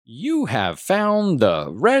You have found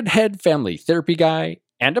the Redhead Family Therapy Guy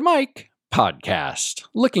and a Mike podcast,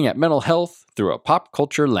 looking at mental health through a pop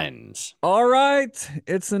culture lens. All right,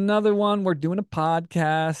 it's another one. We're doing a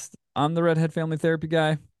podcast. I'm the Redhead Family Therapy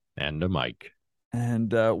Guy, And a Mike.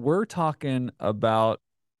 and we're talking about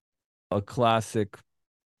a classic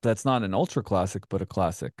that's not an ultra classic, but a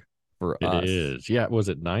classic for It us. is. Yeah, was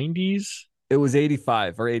it 90s? It was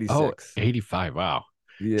 85 or Oh, 86. 85. Wow.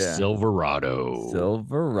 Yeah, Silverado.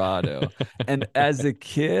 Silverado. And as a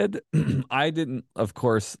kid, I didn't, of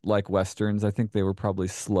course, like Westerns. I think they were probably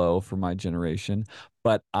slow for my generation,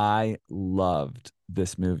 but I loved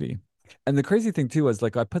this movie. And the crazy thing too was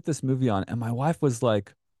like I put this movie on and my wife was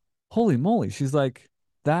like, "Holy moly." She's like,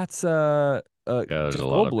 "That's Yeah, there's a Jeff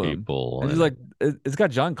lot of Goldblum." people And she's in it. like, "It's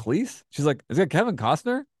got John Cleese." She's like, "It's got Kevin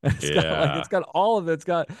Costner." Yeah. It's got all of it. It's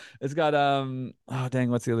got oh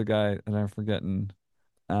dang, what's the other guy that I'm forgetting?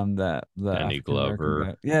 The Danny African American Glover.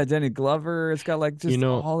 guy. Yeah, Danny Glover. It's got like You just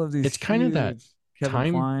know, all of these it's kind of that huge Kevin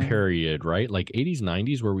time Kline. period, right? Like 80s,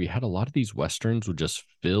 90s, where we had a lot of these westerns were just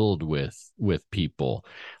filled with people.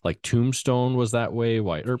 Like Tombstone was that way,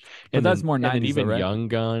 White Earp, But and that's then more and then 90s though, even right? Young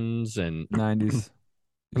Guns and 90s.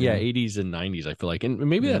 yeah, Yeah. 80s and 90s, I feel like. And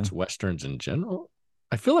maybe Yeah. that's westerns in general.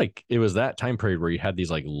 I feel like it was that time period where you had these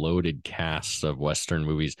like loaded casts of western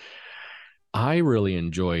movies. I really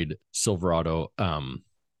enjoyed Silverado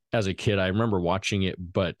as a kid. I remember watching it,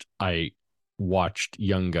 but I watched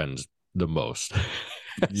Young Guns the most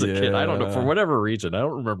as a kid. I don't know, for Yeah. whatever reason. I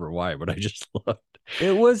don't remember why, but I just loved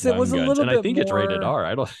It was Young a Guns. little And I bit think it's rated more. R.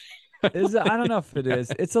 I don't Is it? I don't know if it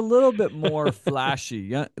is. It's a little bit more flashy.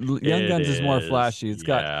 Young It Guns is more is. flashy. It's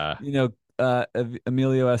got, Yeah. you know,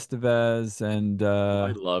 Emilio Estevez and Well,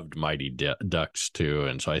 I loved Mighty Ducks too,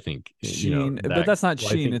 and so I think Sheen, but that. that's not Well,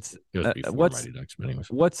 I Sheen. think It's it was before what's Mighty Ducks, but anyways,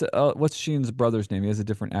 what's Sheen's brother's name? He has a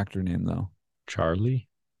different actor name though. Charlie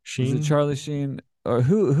Is it Sheen, Charlie Sheen or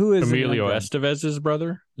who is in Young Emilio Guns? Estevez's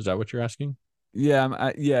brother. Is that what you're asking?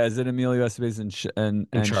 Yeah, yeah. Is it Emilio Estevez and And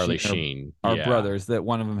and Charlie Sheen Sheen. are Yeah, brothers? That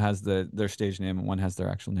one of them has their stage name and one has their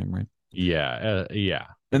actual name, right? yeah,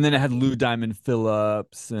 And then it had exactly. Lou Diamond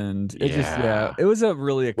Phillips, and it just Yeah. it was a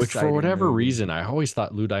really Which, for exciting whatever movie. reason, I always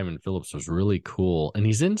thought Lou Diamond Phillips was really cool, and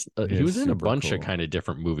he It's was in a super bunch of cool. kind of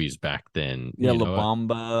different movies back then. Yeah, La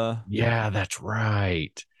Bamba, Yeah, that's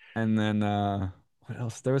right. and then what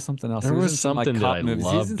else? There was something else. There He was was in some like something that I cop movies.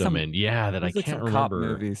 loved him in. Yeah, that I He's like can't some cop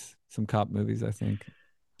remember. movies. Some cop movies, I think.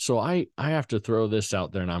 So I have to throw this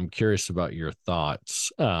out there, and I'm curious about your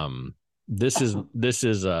thoughts. This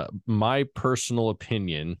is my personal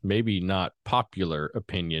opinion, maybe not popular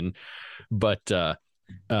opinion, but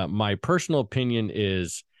my personal opinion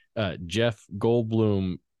is Jeff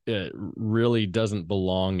Goldblum really doesn't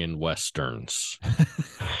belong in westerns.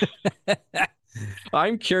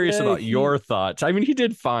 I'm curious Yeah, about your thoughts. I mean, he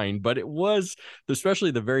did fine, but it was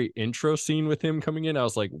especially the very intro scene with him coming in. I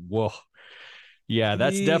was like, whoa. Yeah,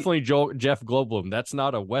 that's he definitely Jeff Goldblum. That's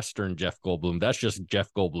not a Western Jeff Goldblum. That's just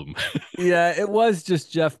Jeff Goldblum. Yeah, it was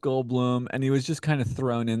just Jeff Goldblum, and he was just kind of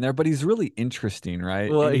thrown in there, but he's really interesting,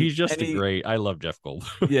 right? Well, And he's he just and a he great. I love Jeff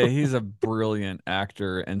Goldblum. yeah, he's a brilliant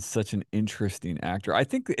actor and such an interesting actor. I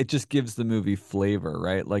think it just gives the movie flavor,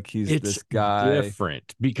 right? Like he's It's this guy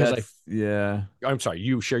different because that's yeah. I'm sorry.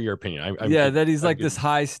 You share your opinion. Yeah, that he's I'm like this getting.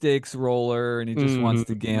 high stakes roller and he just wants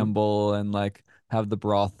to Mhm. gamble and like have the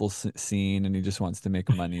brothel scene and he just wants to make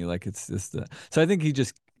money. Like it's just so I think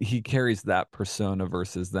he carries that persona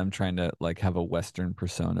versus them trying to like have a Western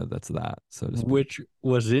persona that's that, so to speak. Which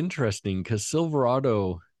was interesting because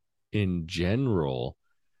Silverado, in general,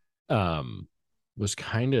 um, was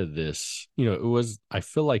kind of this. It was. I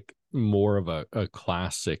feel like more of a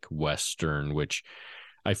classic Western, which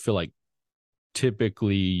I feel like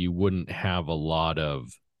typically you wouldn't have a lot of.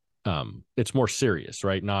 It's more serious,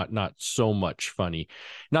 right? Not so much funny.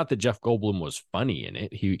 Not that Jeff Goldblum was funny in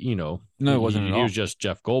it. No, it wasn't at He was all. just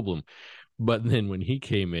Jeff Goldblum. But then when he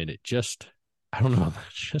came in, it just, I don't know,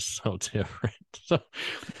 that's just so different. So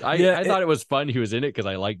Yeah, I thought it was fun he was in it because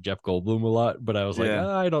I like Jeff Goldblum a lot, but I was like, yeah.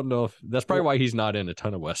 I don't know if that's probably Well, why he's not in a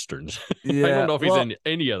ton of westerns. I don't yeah. know if he's Well, in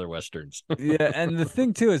any other westerns. yeah, and the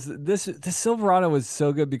thing too is this Silverado was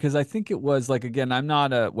so good because I think it was like again, I'm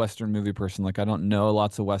not a Western movie person, like I don't know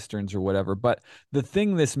lots of Westerns or whatever, but the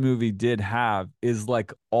thing this movie did have is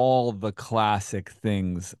like all the classic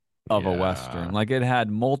things of a Western. Yeah. Like it had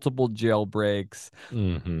multiple jailbreaks,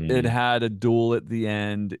 it Hmm. had a duel at the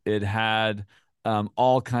end, it had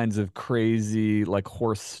all kinds of crazy like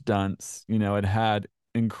horse stunts, it had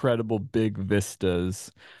incredible big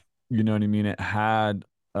vistas. You know what I mean? It had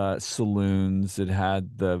saloons. It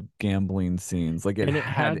had the gambling scenes. Like it And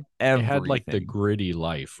had it had like the everything. gritty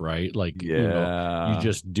life, right? Like, you Yeah.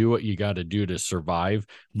 just do what you got to do to survive.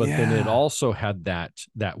 But then it Yeah. also had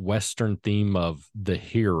that Western theme of the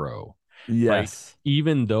hero, right? Yes.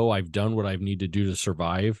 Even though I've done what I need to do to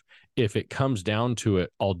survive, if it comes down to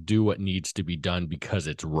it, I'll do what needs to be done because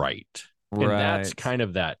it's right. And that's Right. kind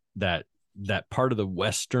of that part of the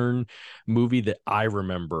Western movie that I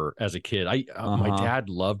remember as a kid. My Uh-huh. dad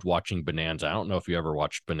loved watching Bonanza. I don't know if you ever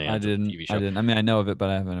watched I Bonanza, the didn't. TV I show. didn't. I mean, I know of it, but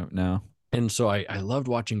I haven't. No. And so I loved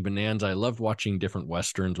watching Bonanza. I loved watching different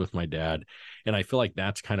Westerns with my dad. And I feel like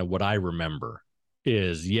that's kind of what I remember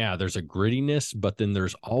is, yeah, there's a grittiness, but then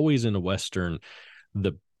there's always in a Western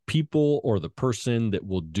the people or the person that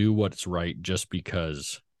will do what's right just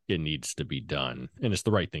because it needs to be done. And it's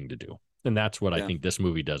the right thing to do. And that's what I Yeah. think this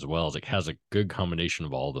movie does well is it has a good combination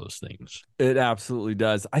of all those things. It absolutely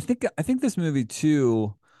does. I think this movie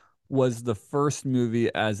too was the first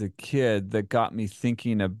movie as a kid that got me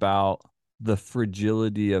thinking about the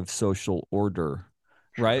fragility of social order,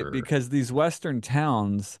 right? Sure. Because these Western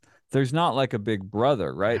towns, there's not like a big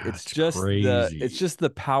brother, right? Yeah, It's it's just crazy. the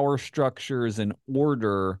power structures and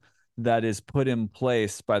order that is put in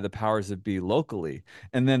place by the powers that be locally.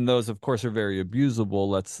 And then those, of course, are very abusable.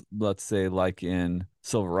 Let's say like in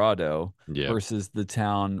Silverado Yep. versus the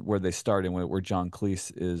town where they start in, where John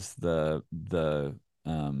Cleese is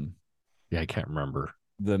um Yeah, I can't remember.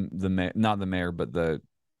 the mayor, not the mayor, but the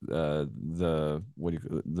what do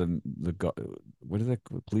you what are they,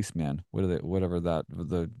 policeman, what are they, whatever that,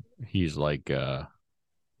 the He's like the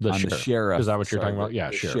I'm the sheriff. Is sheriff. that what you're Sorry, talking about? Yeah,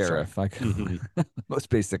 the sheriff. Sorry. sheriff. Like Mm-hmm. most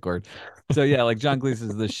basic word. So yeah, like John Cleese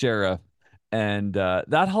is the sheriff, and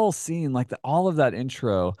that whole scene, like all of that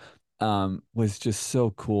intro, was just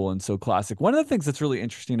so cool and so classic. One of the things that's really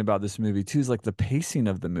interesting about this movie too is like the pacing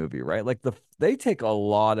of the movie, right? Like they take a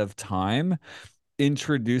lot of time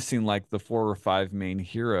introducing like the four or five main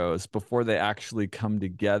heroes before they actually come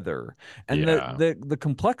together. And Yeah. the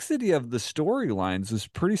complexity of the storylines was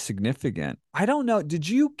pretty significant. I don't know, did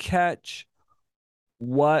you catch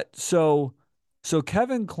what so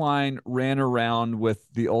Kevin Kline ran around with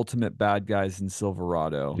the ultimate bad guys in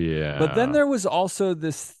Silverado. But then Yeah. there was also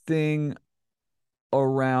this thing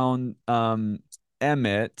around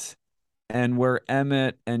Emmett, and where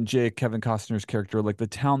Emmett and Jake, Kevin Costner's character, like the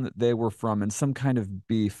town that they were from, and some kind of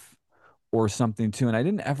beef or something too. And I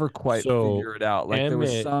didn't ever quite So figure it out. Like there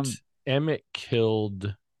was Emmett some Emmett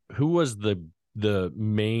killed who was the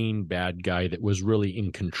main bad guy that was really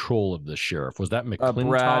in control of the sheriff? Was that Brad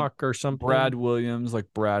McClintock or Brad something? Williams,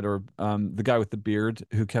 like Brad, or the guy with the beard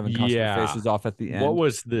who Kevin Costner Yeah. faces off at the What end.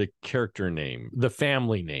 was the character name? The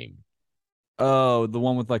family name. Oh, the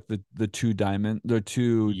one with like the two diamonds.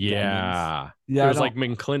 Yeah. It Yeah, I was like don't.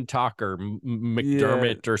 McClintock or Yeah,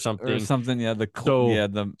 McDermott or or something. something. Yeah, So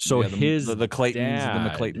so his the Claytons, the dad,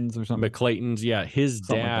 McClaytons or something, McClayton's, yeah, his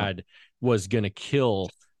something like that. dad was gonna kill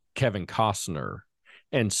Kevin Costner.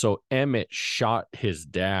 And so Emmett shot his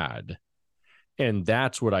dad. And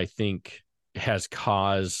that's what I think has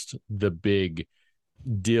caused the big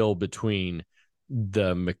deal between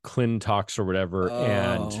the McClintocks or whatever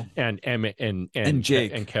Oh, and Emmett and and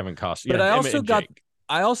Jake. Kevin Costner. But Yeah, Emmett and Jake.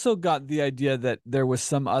 I also got the idea that there was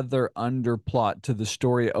some other underplot to the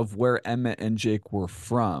story of where Emmett and Jake were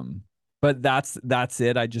from. But that's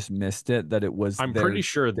it. I just missed it, that it was I'm their pretty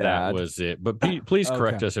sure that dad. was it, but please Okay.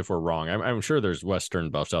 correct us if we're wrong. I'm sure there's Western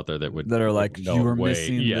buffs out there that That are would like, you no were way.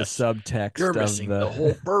 missing the Yes, you're subtext of missing the the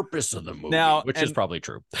whole purpose of the movie, now. which is probably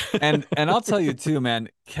true. And I'll tell you too, man,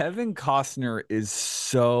 Kevin Costner is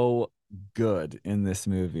so good in this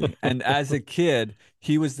movie. And as a kid,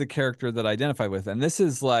 he was the character that I identified with. And this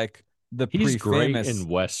is like the He's great in pre-famous.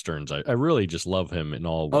 westerns. I really just love him in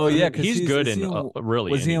all. Oh I yeah, mean, because he's he's good is he in in,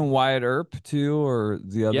 really was he any. in Wyatt Earp too, or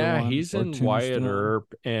the other Yeah, one, he's or in Wyatt Tombstone?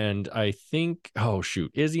 Earp, and I think, oh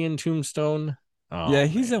shoot, is he in Tombstone? Yeah, Oh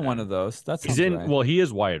he's in one man, of those. That he's sounds in. right. Well, he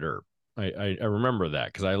is Wyatt Earp. I remember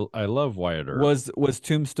that because I love Wyatt Earp. Was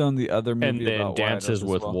Tombstone the other And movie then about Wyatt Earp Dances as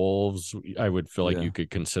with well? Wolves, I would feel like you Yeah, could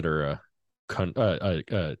consider a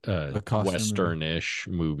a Costner movie. western-ish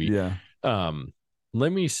movie. Yeah. Um,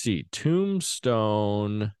 let me see.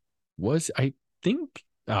 Tombstone was I think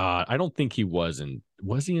I don't think he was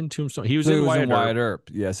he in Tombstone? He was So he in was in Wyatt Earp Wyatt Earp.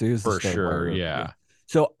 Yeah, so he was the for star of Wyatt sure. Earp. Yeah. Yeah.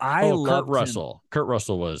 So I Oh, Kurt loved him. Russell. Kurt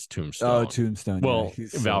Russell was Oh, Tombstone. Tombstone. Yeah, Well,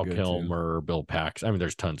 he's so Val good too. Kilmer, Bill Pax. I mean,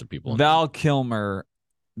 there's tons of people in Val Kilmer,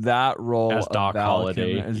 that role as of Doc Val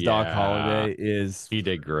Kilmer Holliday. as Doc Yeah, Holliday is, he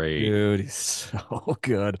did great. dude, he's so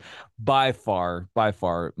good. By far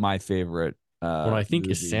my favorite. Well, I think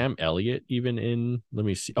is movie. Sam Elliott even in? Let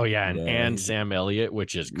me see. Oh yeah, Yeah, and Sam Elliott,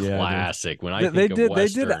 which is yeah, dude. classic. When I They think of did, they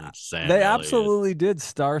did, Western, Sam they Elliott. absolutely did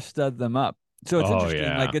star-stud them up. So it's Oh interesting.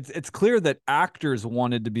 yeah, Like it's clear that actors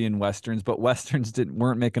wanted to be in westerns, but westerns didn't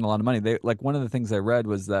weren't making a lot of money. They like one of the things I read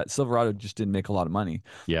was that Silverado just didn't make a lot of money,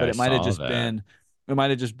 yeah, but I saw that. it might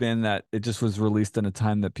have just been that it just was released in a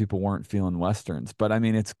time that people weren't feeling westerns. But I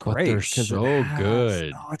mean, it's But they're great because it so has.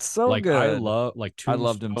 good. Oh, it's so Like I good. love like I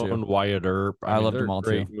loved him too. Tombstone, Wyatt Earp. I I mean, loved them they're all too.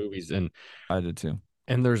 great movies, I did too.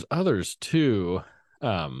 and there's others too.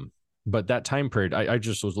 Um, but that time period, I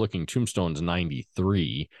just was looking. Tombstone's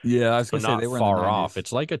 93, Yeah, I was so gonna say not they were in the far off. 90s.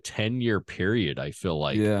 It's like a 10-year period. I feel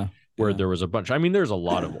like Yeah, where yeah. there was a bunch. I mean, there's a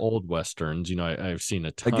lot of old westerns. I've seen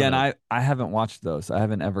a ton Again, of. I haven't watched those. I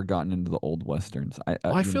haven't ever gotten into the old westerns.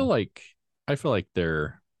 Well, I feel like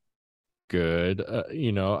they're good.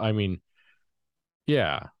 I mean,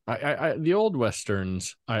 yeah, the old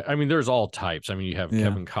westerns. I mean, there's all types. I mean, you have yeah.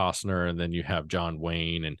 Kevin Costner, and then you have John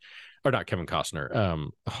Wayne, and or not Kevin Costner.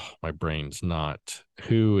 Oh, my brain's not.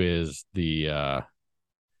 Who is the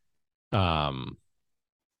um?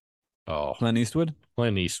 Oh, Clint Eastwood.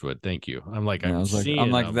 Clint Eastwood. Thank you. I'm like Yeah, I I'm was like,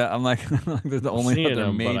 I'm seeing like them. that. I'm like, they're the I'm only seeing other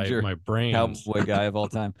them, but major my brain's. cowboy guy of all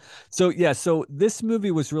time. So yeah, so this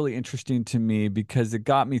movie was really interesting to me because it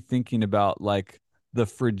got me thinking about like the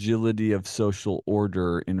fragility of social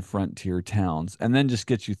order in frontier towns, and then just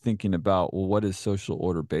gets you thinking about, well, what is social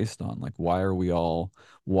order based on? Like, why are we all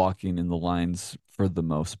walking in the lines for the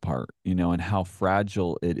most part, and how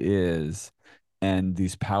fragile it is and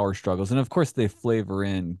these power struggles. And of course, they flavor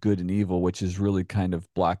in good and evil, which is really kind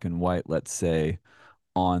of black and white, let's say,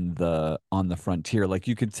 on the frontier. Like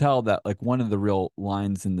you could tell that like one of the real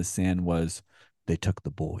lines in the sand was they took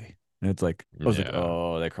the boy. And it's like I was like, Yeah,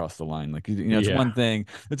 oh, they crossed the line. Like it's yeah. one thing.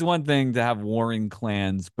 It's one thing to have warring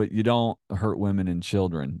clans, but you don't hurt women and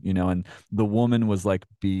children. And the woman was like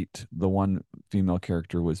beat. The one female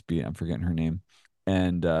character was beat. I'm forgetting her name,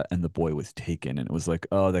 and the boy was taken, and it was like,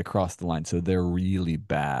 oh, they crossed the line, so they're really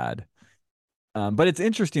bad. But it's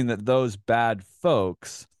interesting that those bad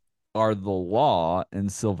folks are the law in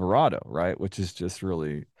Silverado, right? Which is just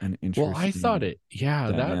really an Well, I thought interesting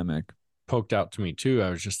that dynamic. poked out to me too. I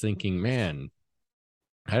was just thinking, man,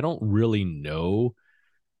 I don't really know.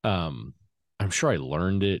 Um, I'm sure I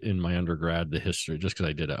learned it in my undergrad, the history, just because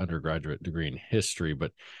I did an undergraduate degree in history.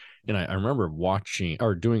 But and I remember watching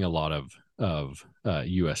or doing a lot of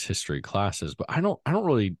U.S. history classes, but I don't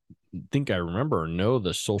really think I remember or know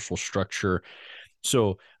the social structure.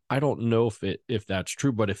 So I don't know if that's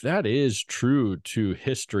true, but if that is true to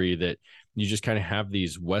history, that you just kind of have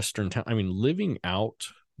these Western towns. I mean, living out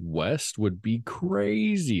west would be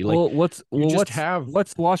crazy. Like Well, what's you well, just what's have,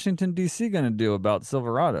 what's Washington D.C. going to do about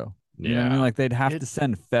Silverado? You know what I mean? yeah, Like they'd have to it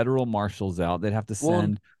send federal marshals out. They'd have to well,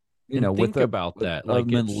 send, and with think a about with that. a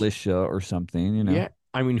Like it's militia or something. yeah.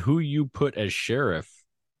 I mean, who you put as sheriff,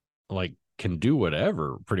 like can do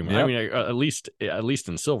whatever pretty much. I Yep. mean, at least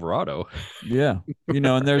in Silverado. Yeah.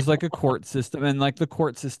 And there's like a court system and like the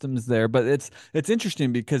court system's there, but it's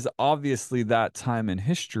interesting because obviously that time in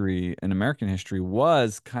history, in American history,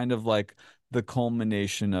 was kind of like the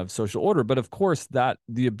culmination of social order. But of course that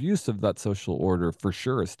the abuse of that social order for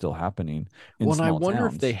sure is still happening in Well, and I small wonder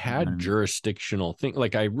if they towns. You know what I had mean? jurisdictional thing.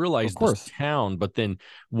 Like I Of realized this course. town, but then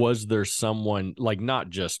was there someone like not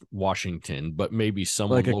just Washington, but maybe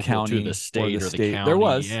Like someone a local to the county or the state or the state. There county?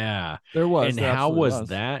 was. Yeah. There was. And There how absolutely was was.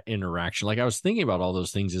 that interaction? Like I was thinking about all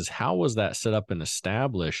those things is how was that set up and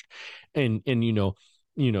established? And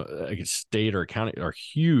like a state or county are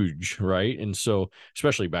huge, right? And so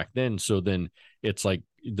especially back then, so then it's like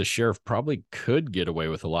the sheriff probably could get away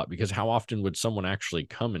with a lot because how often would someone actually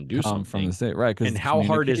come and do Come from the something? state, right? Because And the how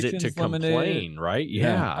hard is it to communications limited. complain, right?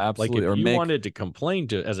 Yeah, Yeah. Like absolutely. if Or you make wanted to complain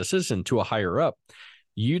to as a citizen to a higher up,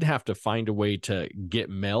 you'd have to find a way to get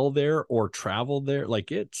mail there or travel there.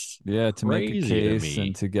 Like it's Yeah, to make a crazy to case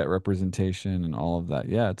and me. to get representation and all of that.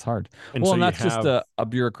 Yeah, it's hard. And Well, so and you that's just have a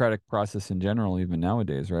bureaucratic process in general, even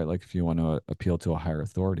nowadays, right? Like if you want to appeal to a higher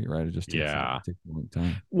authority, right? It just takes yeah. takes a long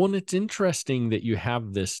time. Well, and it's interesting that you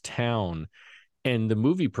have this town and the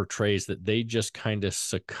movie portrays that they just kind of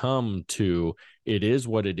succumb to it is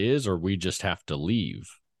what it is, or we just have to leave.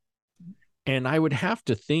 And I would have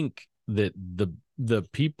to think that the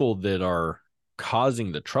people that are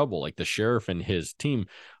causing the trouble, like the sheriff and his team,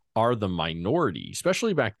 are the minority.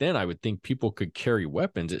 Especially back then, I would think people could carry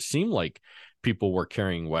weapons. It seemed like people were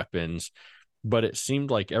carrying weapons, but it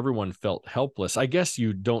seemed like everyone felt helpless. I guess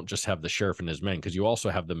you don't just have the sheriff and his men because you also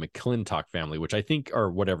have the McClintock family, which I think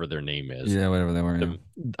are whatever their name is. Yeah, whatever they were. Yeah.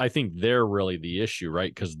 The, I think they're really the issue,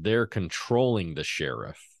 right? Because they're controlling the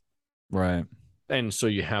sheriff. Right. and so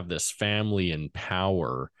you have this family in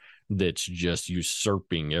power that's just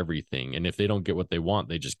usurping everything, and if they don't get what they want,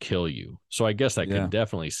 they just kill you. So I guess that Yeah, could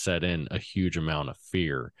definitely set in a huge amount of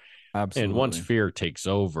fear, and once absolutely. fear takes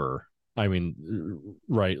over, I mean,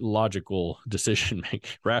 right, logical decision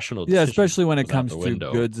making, rational Yeah, decision especially when it goes out comes the to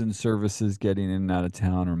window. goods and services getting in and out of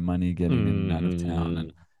town, or money getting in and out of town, Mm-hmm.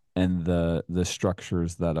 and the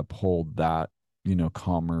structures that uphold that,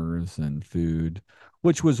 commerce and food,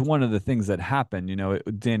 which was one of the things that happened.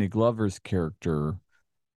 Danny Glover's character,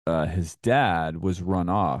 his dad was run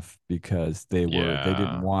off because they didn't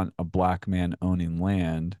Yeah. want a black man owning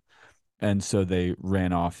land, and so they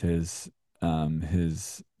ran off his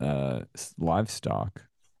livestock.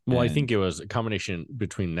 Well, I think And it was a combination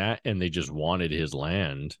between that and they just wanted his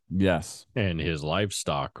land yes, and his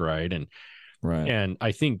livestock, right? right. And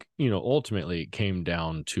I think, ultimately it came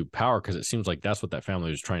down to power, because it seems like that's what that family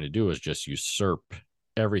was trying to do, is just usurp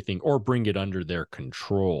everything or bring it under their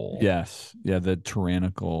control. Yes. Yeah, the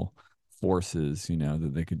tyrannical forces,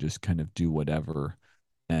 that they could just kind of do whatever.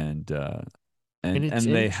 And And it's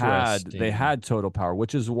they had interesting. total power,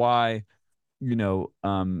 which is why,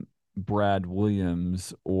 Brad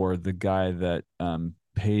Williams, or the guy that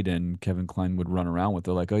Payton, Kevin Kline, would run around with.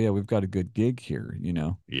 They're like, "Oh yeah, we've got a good gig here."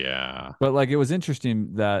 Yeah. But like, it was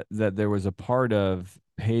interesting that there was a part of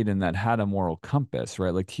Hayden that had a moral compass,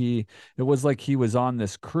 right? Like, it was like he was on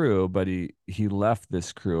this crew, but he left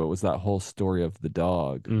this crew. It was that whole story of the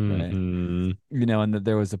dog, right? Hmm. And that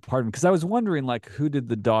there was a part of him, because I was wondering, like, who did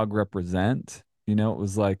the dog represent? It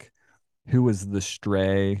was like, who was the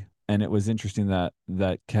stray? And it was interesting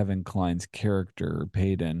that Kevin Kline's character,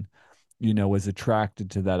 Payton, was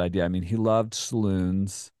attracted to that idea. I mean, he loved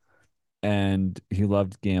saloons, and he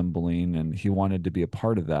loved gambling, and he wanted to be a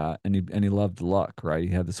part of that, and he loved luck, right?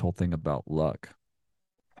 He had this whole thing about luck.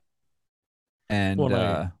 And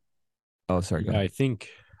Well, oh, sorry, go yeah, ahead.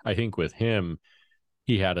 I think with him,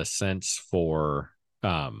 he had a sense for,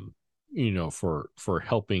 for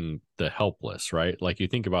helping the helpless, right? Like, you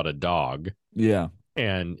think about a dog, Yeah.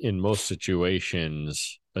 and in most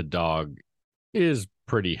situations a dog is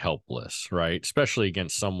pretty helpless, right? Especially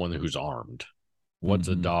against someone who's armed. What's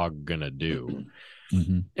a Hmm. dog gonna do?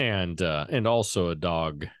 Hmm. And also a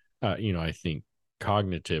dog, I think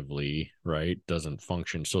cognitively, right, doesn't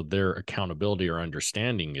function, so their accountability or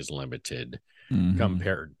understanding is limited Hmm.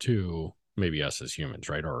 compared to maybe us as humans,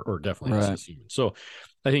 right? Or definitely us Right. as humans. So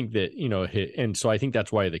I think that, and so I think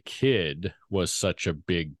that's why the kid was such a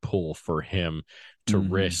big pull for him to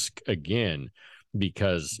Hmm. risk again,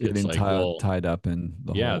 because it's Getting like, well, tied up in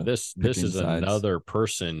the yeah, whole this picking is sides. another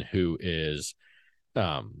person who is,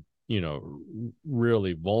 um,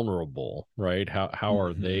 really vulnerable, right? How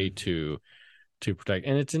are they Hmm. to protect?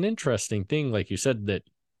 And it's an interesting thing, like you said, that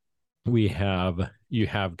you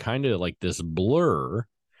have kind of like this blur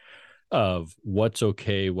of what's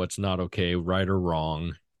okay, what's not okay, right or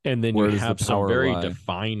wrong. And then you Where does the have some power very lie?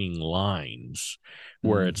 defining lines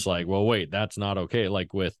where it's like, Hmm. well, wait, that's not okay.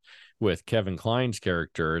 Like with Kevin Kline's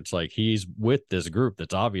character, it's like he's with this group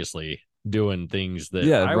that's obviously doing things that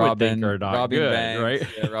Yeah, I would think robbing are not robbing good, banks. right?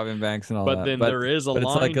 Yeah, robbing banks and all But that. then But there is a but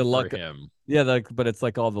it's like line a for luck. him. Yeah, but it's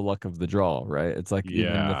like all the luck of the draw, right? It's like, even the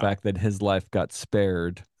Yeah. fact that his life got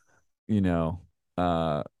spared, you know,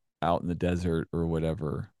 uh, out in the desert or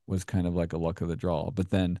whatever, was kind of like a luck of the draw. But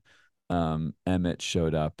then Emmett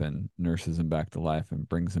showed up and nurses him back to life and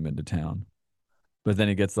brings him into town. But then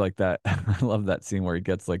he gets like that. I love that scene where he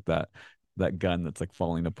gets like that gun that's like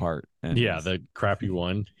falling apart, and Yeah, he's the crappy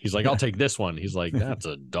one. He's like, I'll yeah. take this one. He's like, that's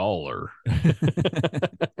 $1.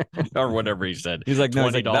 Or whatever he said. He's like, no,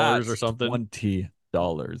 he's like, $20 or that's something. $20.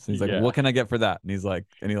 He's like, Yeah. what can I get for that? And he's like,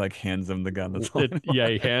 and he like hands him the gun that's falling Yeah,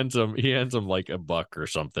 apart. he hands him like $1 or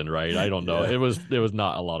something, right? I don't know. Yeah. It was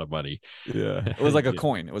not a lot of money. Yeah. It was like And a yeah.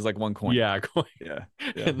 coin. It was like one coin. Yeah, Yeah.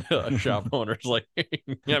 Yeah. and the shop owner's like,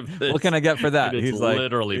 have What this, can I get for and that? it's He's like,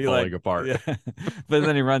 literally he like, falling apart. yeah. But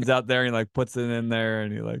then he runs out there and he like puts it in there,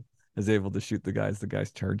 and he like is able to shoot the guys. The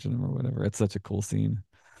guy's charging him or whatever. It's such a cool scene.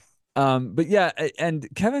 But yeah, and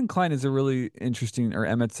Kevin Kline is a really interesting, or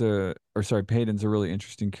Payton's a really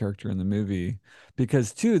interesting character in the movie,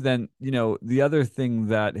 because too, then, the other thing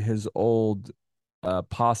that his old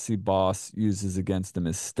posse boss uses against him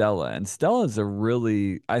is Stella. And Stella is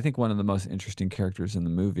I think, one of the most interesting characters in the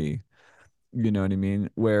movie. You know what I mean?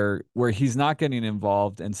 Where he's not getting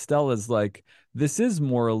involved, and Stella's like, "This is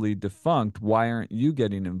morally defunct. Why aren't you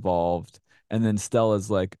getting involved?" And then Stella's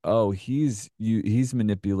like, "Oh, he's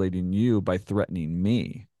manipulating you by threatening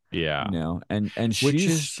me." Yeah. And Which she's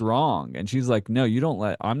is strong, and she's like, "No, you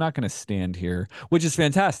don't I'm not going to stand here," which is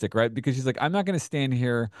fantastic, right? Because she's like, "I'm not going to stand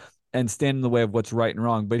here and stand in the way of what's right and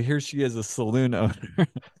wrong. But here she is, a saloon owner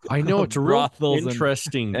I know, it's of a real brothels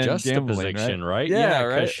interesting and gambling, right? juxtaposition, right? Yeah, Yeah,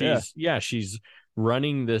 because right. Yeah. she's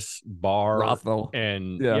running this bar Brothel.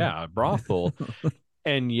 and Yeah. brothel,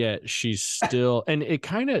 and yet she's still, and it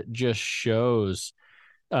kind of just shows,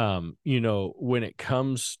 when it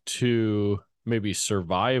comes to maybe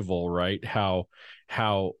survival, right? How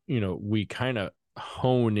we kind of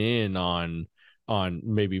hone in on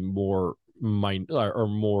maybe more or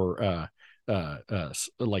more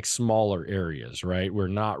like smaller areas, right? We're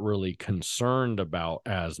not really concerned about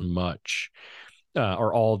as much,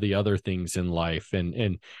 or all the other things in life,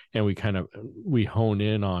 and we hone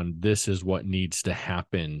in on, this is what needs to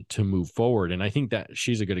happen to move forward. And I think that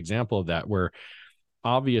she's a good example of that, where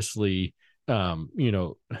obviously,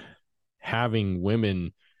 having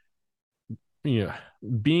women, you know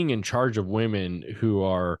being in charge of women who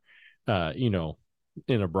are, uh you know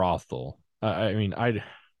in a brothel. I mean, I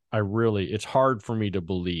really, it's hard for me to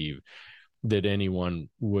believe that anyone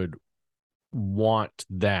would want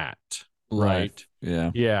that, right? Life. Yeah.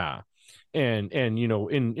 Yeah. And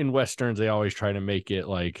in westerns, they always try to make it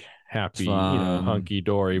like It's happy, fun. hunky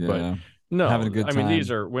dory, but Yeah. Having a no, good I mean, these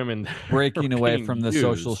time. are women that are Breaking away being from the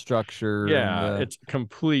social used. structure and Yeah, it's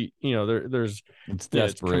complete, there's, it's it's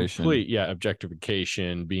desperation. complete,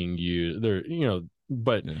 objectification being used there,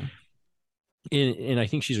 but Yeah. and I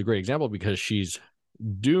think she's a great example, because she's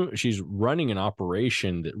running an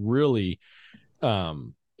operation that really,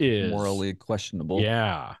 is, Morally questionable.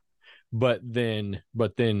 yeah. But then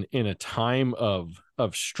in a time of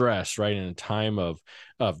stress, right, in a time of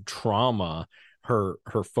trauma,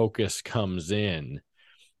 her focus comes in.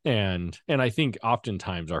 And I think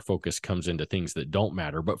oftentimes our focus comes into things that don't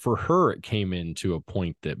matter, but for her it came into a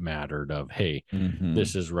point that mattered, of, hey, Mm-hmm.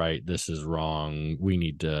 this is right, this is wrong, we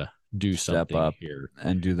need to do Step something up here.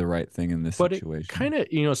 and do the right thing in this But it situation. kind of,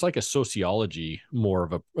 it's like a sociology, more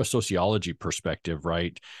of a sociology perspective,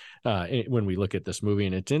 right? When we look at this movie,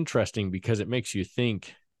 and it's interesting because it makes you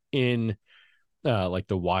think in, like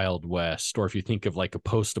the Wild West, or if you think of like a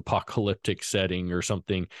post-apocalyptic setting or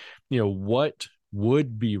something, what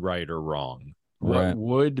would be right or wrong? What Right.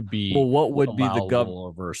 would be Well, what would be the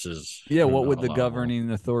allowable versus yeah, what not would the allowable? governing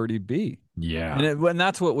authority be? Yeah. And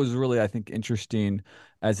that's what was really, I think, interesting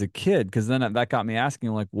as a kid, because then that got me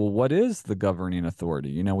asking, like, well, what is the governing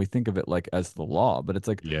authority? We think of it like as the law, but it's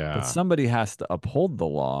like, but Yeah. somebody has to uphold the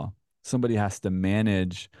law. Somebody has to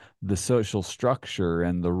manage the social structure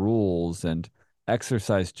and the rules and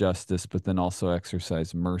exercise justice, but then also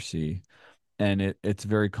exercise mercy. And it's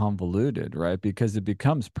very convoluted, right? Because it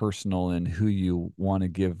becomes personal in who you want to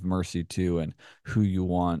give mercy to and who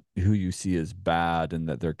you see as bad and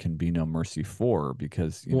that there can be no mercy for,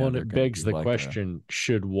 because Well, and they're it going to begs be the like a question,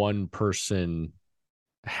 should one person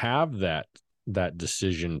have that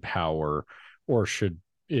decision power, or should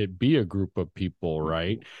it be a group of people,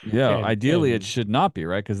 right? yeah, ideally it And should not be,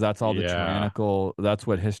 right? Because that's all the yeah. tyrannical, that's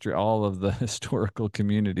what history, all of the historical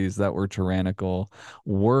communities that were tyrannical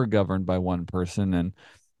were governed by one person. And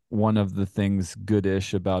one of the things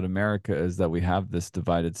goodish about America is that we have this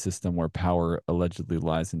divided system where power allegedly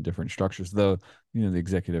lies in different structures, though, the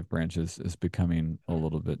executive branch is becoming a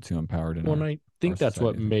little bit too empowered in Well, and our I our think that's society,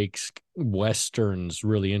 what I think. makes westerns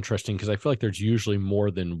really interesting, because I feel like there's usually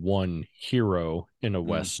more than one hero in a Hmm.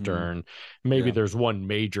 western. Maybe Yeah. there's one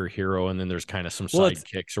major hero, and then there's kind of some Well, it's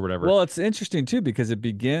sidekicks or whatever. well, it's interesting too because it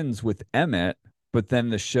begins with Emmett, but then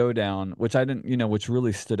the showdown, which I didn't, which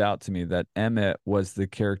really stood out to me, that Emmett was the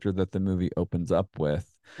character that the movie opens up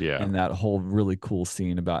with, Yeah. and that whole really cool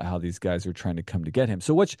scene about how these guys are trying to come to get him.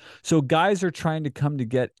 So guys are trying to come to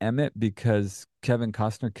get Emmett because Kevin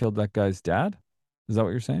Costner killed that guy's dad? Is that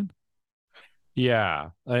what you're saying? Yeah.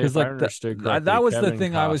 Because If I like understood correctly, that was the Kevin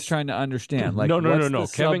thing I was Costner. trying to understand. Like, No, no, no,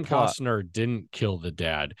 what's the no. Kevin subplot? Costner didn't kill the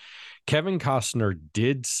dad. Kevin Costner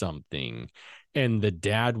did something, and the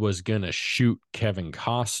dad was gonna shoot Kevin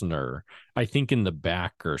Costner, I think in the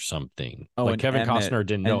back or something. Oh, Like Kevin Costner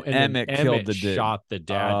didn't know, and and then Emmett killed Emmett the dude. shot the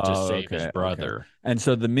dad to Oh, save his okay, okay. brother And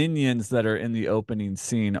so the minions that are in the opening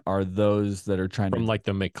scene are those that are trying from to, like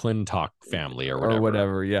the McClintock family or or whatever.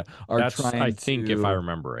 whatever, yeah, That's, I think, if I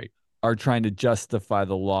remember right. are trying to justify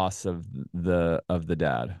the loss of the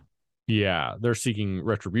dad. Yeah, they're seeking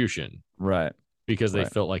retribution Right, because they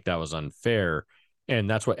right, felt like that was unfair. And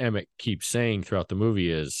that's what Emmett keeps saying throughout the movie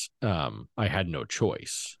is, I had no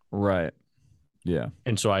choice. right. Yeah.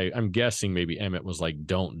 And so I'm guessing maybe Emmett was like,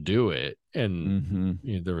 don't do it. And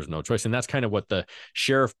Mm-hmm. there was no choice. And that's kind of what the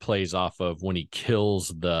sheriff plays off of when he kills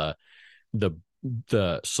the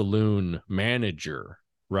the saloon manager,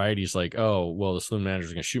 right? He's like, oh, well, the saloon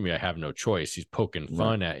manager's gonna shoot me. I have no choice. He's poking Right.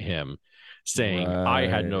 fun at him. saying, I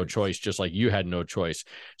had no Right. choice, just like you had no choice.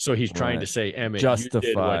 So he's trying to Right. say, Emmett, you did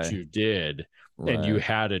what Justify. you did and you Right.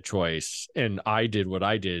 had a choice. And I did what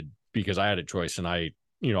I did because I had a choice and I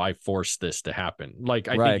forced this to happen. Like,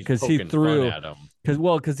 I think Right. he's Because he poking fun threw, at him.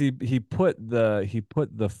 because he put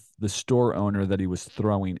the store owner that he was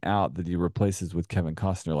throwing out, that he replaces with Kevin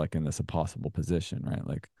Costner, like in this impossible position, right?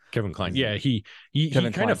 Like Kevin Kline. he's Yeah, he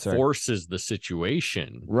Kevin kind Kline, of sorry. forces the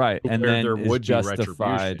situation Right. And where then there is would be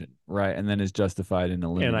justified, retribution. right? And then is justified in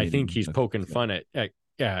And I think eliminating he's the poking fun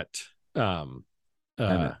at um uh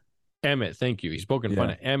Emmett. Emmett. Thank you. He's poking fun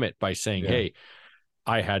Yeah. at Emmett by saying, Yeah. hey,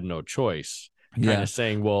 I had no choice. Kind Yeah. of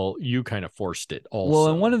saying, well, you kind of forced it Well,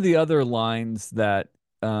 and one also. of the other lines that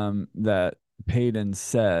Payton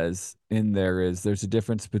says in there is, there's a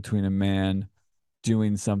difference between a man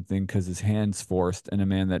doing something because his hands forced and a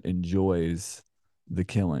man that enjoys the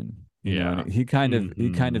killing. Yeah. And he kind of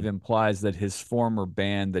Hmm. implies that his former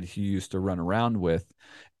band that he used to run around with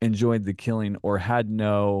enjoyed the killing, or had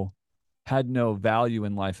no value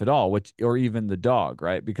in life at all, which, or even the dog,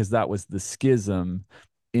 right? Because that was the schism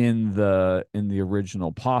in the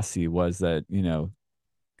original posse, was that,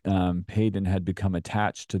 Payton had become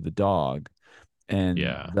attached to the dog, and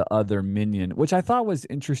Yeah. the other minion, which I thought was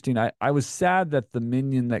interesting. I was sad that the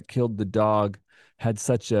minion that killed the dog had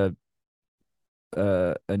such an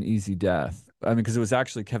easy death. I mean, because it was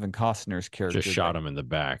actually Kevin Costner's Just character shot that. him in the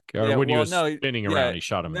back. Or Yeah, when he well, was no, spinning yeah, around, he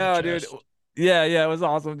shot him in the no, dude. chest. Yeah, yeah, it was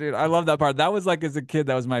awesome, dude. I love that part. That was like, as a kid,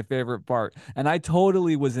 that was my favorite part. And I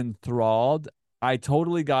totally was enthralled. I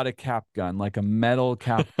totally got a cap gun, like a metal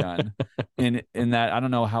cap gun. In that, I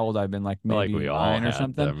don't know how old I've been, like Like maybe we all 9 or had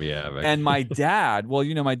something. them. Yeah. And my dad, well,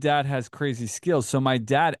 my dad has crazy skills. So my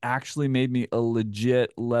dad actually made me a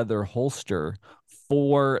legit leather holster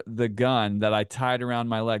for the gun that I tied around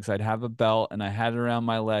my legs. I'd have a belt and I had it around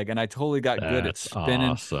my leg, and I totally got good at That's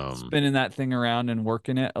spinning awesome. spinning that thing around and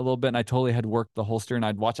working it a little bit. And I totally had worked the holster, and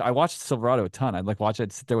I watched Silverado a ton. I'd like watch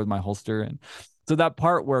it, sit there with my holster. And so that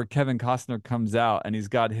part where Kevin Costner comes out and he's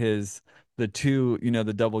got the two,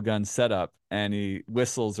 the double gun setup, and he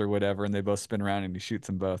whistles or whatever, and they both spin around and he shoots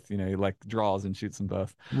them both. He like draws and shoots them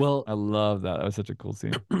both. Well, I love that. That was such a cool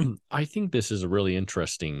scene. I think this is a really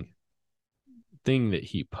interesting thing that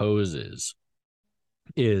he poses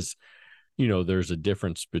is, there's a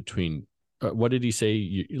difference between what did he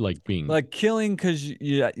say? Like being Like killing because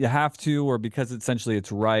you have to, or because essentially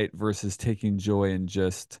it's right, versus taking joy in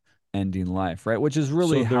just ending life, right? Which is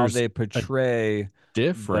really so how there's they a portray the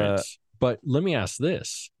difference. But let me ask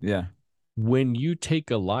this. yeah, When you take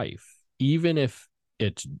a life, even if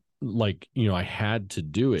it's like, I had to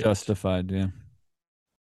do it, justified, yeah.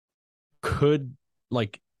 could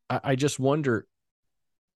like I just wonder,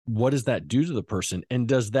 what does that do to the person? And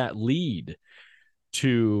does that lead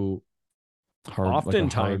to Like a hard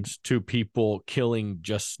oftentimes to people killing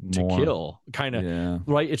just to more, kill, kind of, yeah.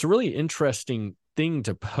 right? It's a really interesting thing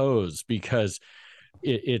to pose because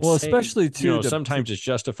it's Well, saying, especially too to sometimes it's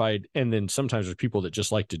justified, and then sometimes there's people that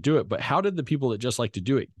just like to do it. But how did the people that just like to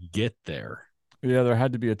do it get there? yeah, there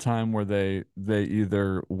had to be a time where they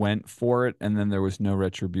either went for it and then there was no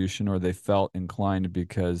retribution, or they felt inclined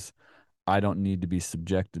because I don't need to be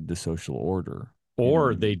subjected to social order. You know what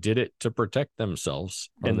Or I they mean? did it to protect themselves.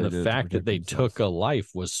 Or And they the did it to fact that protect they took themselves. a life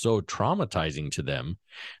was so traumatizing to them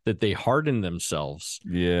that they hardened themselves to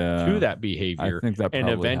Yeah, that I behavior. think that And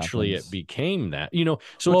probably eventually it happens. became that,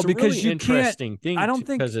 so Well, it's a really because you can't, interesting I thing don't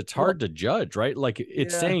think, because it's well, hard to judge, right? Like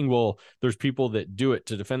it's yeah. saying, well, there's people that do it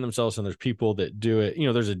to defend themselves and there's people that do it,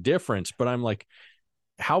 there's a difference. But I'm like,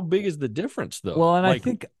 how big is the difference Well, though? and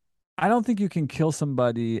Like, I don't think you can kill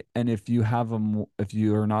somebody, and if you have them, if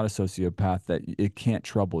you are not a sociopath, that it can't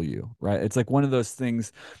trouble you, right? It's like one of those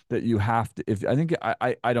things that you have to. If I think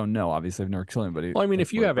I don't know. Obviously, I've never killed anybody, well, I mean,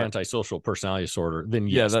 if you thankfully, have but antisocial personality disorder, then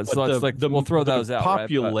yeah, yes. that's But so it's like we'll throw the those out, right? But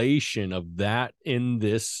population of that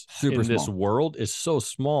super in this small. world is so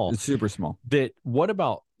small It's super small. that what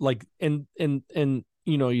about like and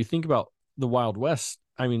you think about the Wild West.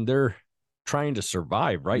 I mean, they're trying to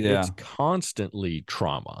survive, right? It's Yeah, constantly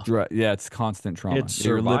trauma. yeah, it's constant trauma. It's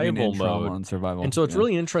You're living survival in trauma mode. and And survival. so it's Yeah.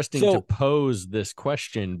 really interesting to So pose this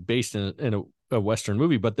question based in a Western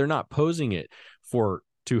movie, but they're not posing it for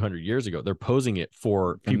 200 years ago. They're posing it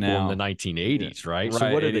for for people in the now, yeah, 1980s, right? So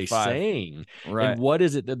right, what are they 85, saying? And right, what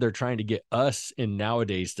is it that they're trying to get us in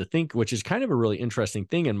nowadays to think, which is kind of a really interesting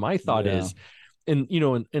thing. And my thought yeah. is, and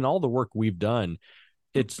in all the work we've done,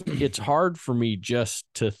 it's hard for me just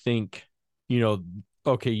to think, you know,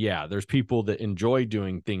 okay, yeah, there's people that enjoy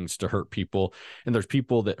doing things to hurt people, and there's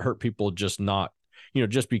people that hurt people just not,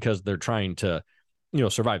 just because they're trying to,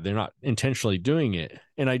 survive. They're not intentionally doing it.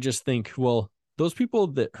 And I just think, well, those people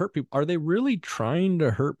that hurt people, are they really trying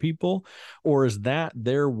to hurt people, or is that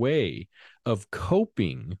their way of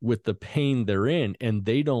coping with the pain they're in and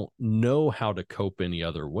they don't know how to cope any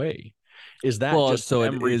other way? Is that Well, just so it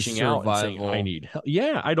them is reaching out and saying, I survival. need help?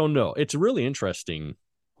 Yeah, I don't know. It's really interesting.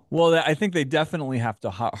 Well, I think they definitely have to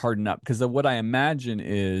harden up, because what I imagine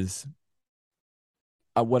is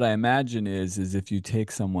if you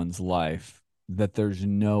take someone's life, that there's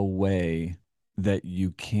no way that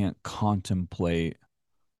you can't contemplate,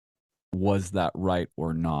 was that right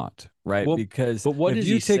or not, right? Well, Because but what if is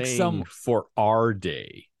you he take saying some, for our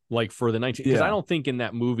day? Like for the 19, because I yeah, don't think in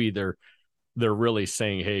that movie they're really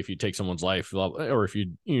saying, hey, if you take someone's life, or if you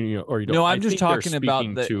know, or you don't. no, I I'm just think they're talking about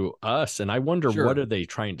speaking the, to us, and I wonder what sure, are they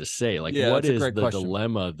trying to say? Like, yeah, what that's a is great the question.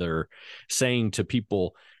 dilemma they're saying to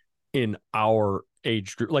people in our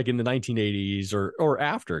age group, like in the 1980s or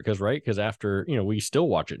after? Because right, because after, we still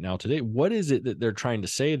watch it now today. What is it that they're trying to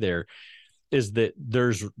say there? Is that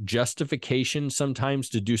there's justification sometimes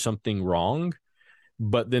to do something wrong,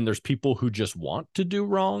 but then there's people who just want to do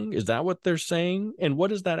wrong? Is that what they're saying? And what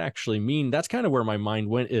does that actually mean? That's kind of where my mind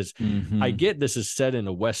went. Is I Hmm. get this is set in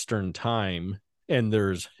a Western time and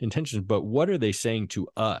there's intentions, but what are they saying to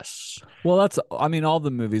us? Well, I mean, all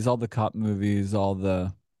the movies, all the cop movies, all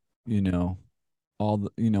the, you know, all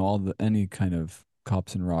the any kind of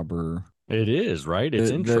cops and robber, It is, right? It's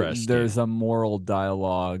there's interesting. a moral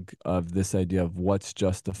dialogue of this idea of what's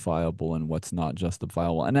justifiable and what's not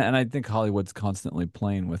justifiable, and I think Hollywood's constantly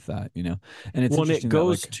playing with that, and it's When it interesting that,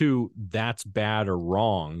 goes like, to that's bad or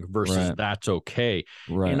wrong versus right, that's okay.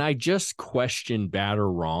 And right, I just question bad or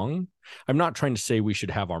wrong. I'm not trying to say we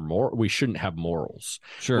shouldn't have morals.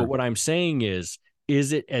 But sure. what I'm saying is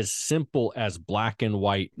it as simple as black and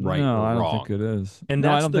white, right No, or I don't think wrong? it is. And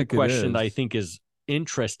No, I that's don't the think it question that I is. think is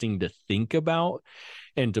interesting to think about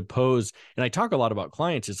and to pose. And I talk a lot about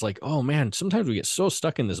clients. It's like, oh man, sometimes we get so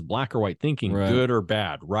stuck in this black or white thinking, Right, good or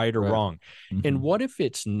bad, right or right. wrong. Hmm. And what if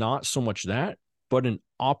it's not so much that, but an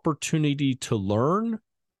opportunity to learn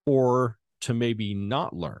or to maybe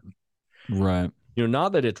not learn? Right.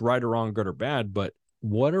 Not that it's right or wrong, good or bad, but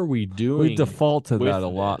what are we We doing default to with that a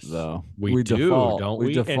lot, this? though. We do, don't We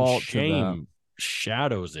we? And default to that. shame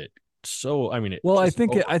shadows it. So, I mean, it Well, just I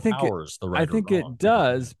overpowers the right or think wrong. it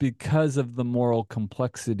does, because of the moral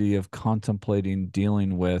complexity of contemplating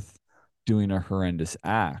dealing with doing a horrendous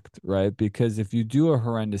act, right? Because if you do a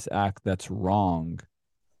horrendous act that's wrong,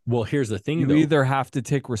 Well, here's the thing you though. either have to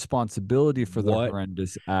take responsibility for the What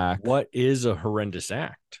horrendous act. what is a horrendous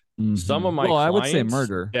act? Some Hmm. of my Well, I would say clients,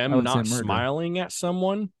 murder. I them would say not murder. smiling at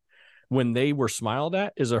someone when they were smiled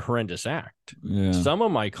at is a horrendous act. Yeah. Some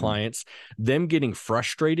of my Yeah. clients, them getting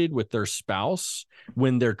frustrated with their spouse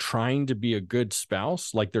when they're trying to be a good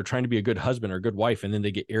spouse, like they're trying to be a good husband or a good wife, and then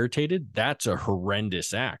they get irritated, that's a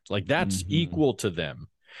horrendous act. Like that's Hmm. equal to them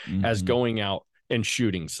as Hmm. going out and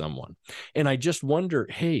shooting someone. And I just wonder,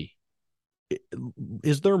 hey,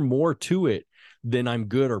 is there more to it than I'm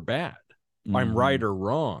good or bad? I'm right Hmm. or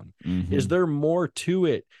wrong? Is Hmm. there more to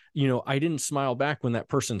it? I didn't smile back when that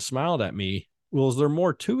person smiled at me. Well, is there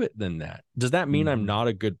more to it than that? Does that mean I'm Hmm. not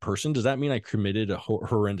a good person? Does that mean I committed a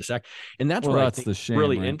horrendous act? And that's Well, what I that's think the is shame,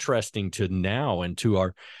 really right? interesting to now and to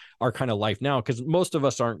our kind of life now, because most of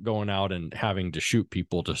us aren't going out and having to shoot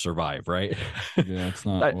people to survive, right? Yeah, it's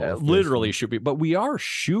not what we're Literally facing. shoot people, but we are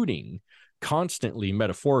shooting constantly,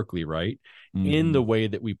 metaphorically, right? In the Hmm. way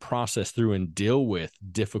that we process through and deal with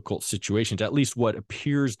difficult situations, at least what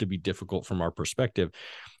appears to be difficult from our perspective.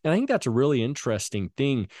 And I think that's a really interesting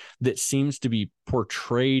thing that seems to be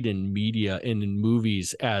portrayed in media and in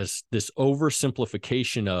movies as this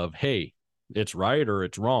oversimplification of, hey, it's right or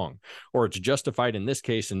it's wrong, or it's justified in this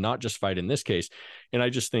case and not justified in this case. And I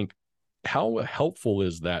just think, how helpful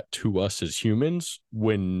is that to us as humans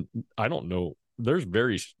when, I don't know, there's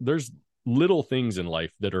little things in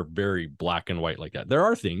life that are very black and white like that. There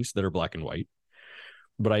are things that are black and white,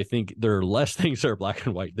 but I think there are less things that are black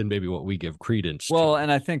and white than maybe what we give credence to. Well,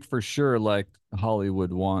 and I think for sure, like,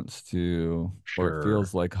 Hollywood wants to, or it Sure.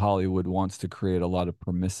 feels like Hollywood wants to create a lot of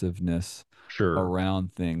permissiveness Sure.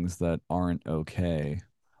 around things that aren't okay,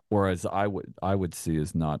 or as I would see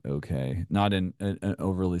as not okay, not in an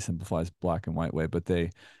overly simplified black and white way, but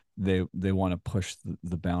they want to push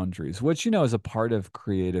the boundaries, which, is a part of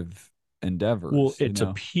creative Well, endeavors. it's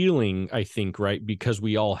appealing, I think, right? Because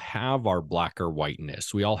we all have our black or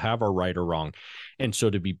whiteness. We all have our right or wrong. And so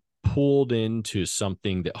to be pulled into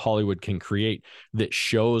something that Hollywood can create that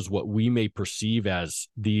shows what we may perceive as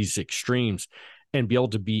these extremes, and be able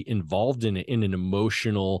to be involved in it in an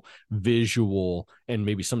emotional, visual, and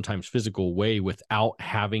maybe sometimes physical way without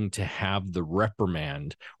having to have the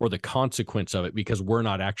reprimand or the consequence of it because we're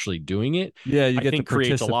not actually doing it, Yeah, you I get to think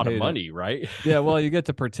creates a lot of participate in. money, right? Yeah, well, you get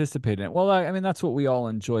to participate in it. Well, I mean, that's what we all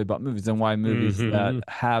enjoy about movies, and why movies that Mm-hmm.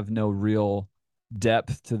 have no real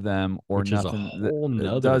depth to them or Which is a nothing that whole it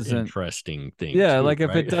nother doesn't. interesting thing Yeah, too, like if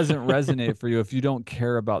it right? doesn't resonate for you, if you don't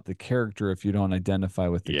care about the character, if you don't identify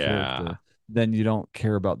with the Yeah, character, then you don't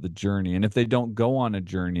care about the journey. And if they don't go on a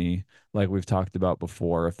journey, like we've talked about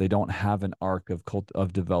before, if they don't have an arc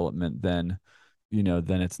of development, then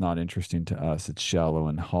then it's not interesting to us. It's shallow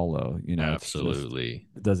and hollow. It's just absolutely.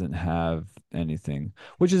 it doesn't have anything,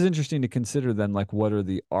 which is interesting to consider then, like what are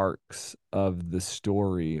the arcs of the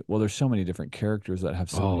story? Well, there's so many different characters that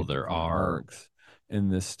have so Oh, many there different are. arcs in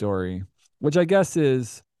this story, which I guess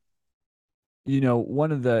is,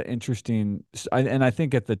 one of the interesting, and I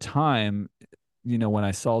think at the time, when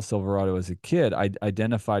I saw Silverado as a kid, I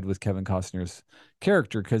identified with Kevin Costner's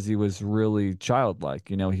character because he was really childlike.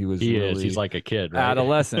 He was He is. He's really like a kid, right?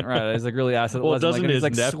 adolescent, right? He's like really Well, adolescent, like, doesn't and he's his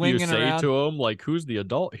like nephew swinging say around. to him, like, who's the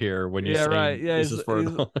adult here when he's Yeah, right. saying Yeah, this is for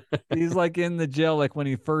adult? he's like in the jail, like when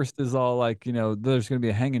he first is all like, there's gonna be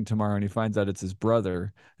a hanging tomorrow, and he finds out it's his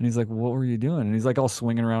brother, and he's like, "What were you doing?" And he's like all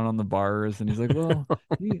swinging around on the bars, and he's like, "Well,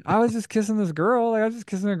 I was just kissing this girl. Like I was just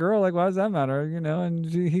kissing a girl. Like why does that matter?" And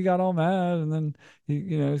he got all mad, and then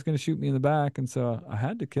he's gonna shoot me in the back, and so I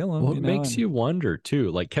had to kill him. Well, it makes And you wonder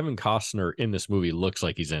too. Like Kevin Costner in this movie looks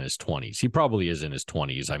like he's in his 20s. He probably is in his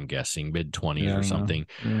 20s, I'm guessing, mid 20s yeah, I or don't know. something.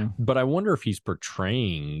 Yeah. But I wonder if he's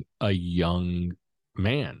portraying a young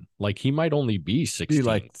man. Like he might only be Be 16.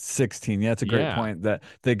 like 16. Yeah, it's a great Yeah. point that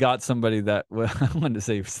they got somebody that, well, I wanted to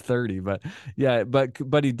say he was 30, but yeah,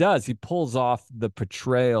 but he does. He pulls off the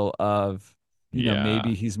portrayal of, Yeah.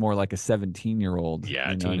 maybe he's more like a 17-year-old,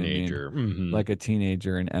 Yeah. you know what I mean? Teenager. Hmm. Like a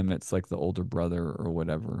teenager, and Emmett's like the older brother or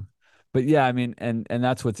whatever. But yeah, I mean, and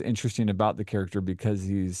that's what's interesting about the character, because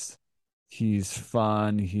he's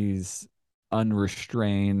fun, he's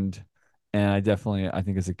unrestrained, and I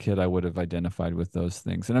think as a kid I would have identified with those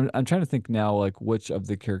things. And I'm trying to think now, like which of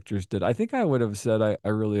the characters did. I think I would have said I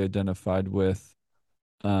really identified with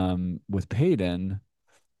Peyton,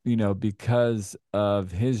 because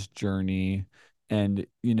of his journey. And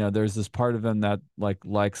there's this part of him that like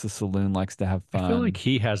likes the saloon, likes to have I feel like fun.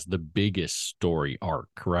 he has the biggest story arc,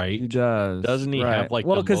 right? He does, Doesn't he have right. like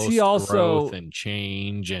Well, the because he most growth also, and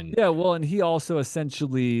change? And yeah, well, and he also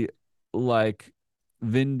essentially like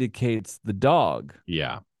vindicates the dog,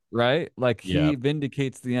 yeah. right? Like Yeah. he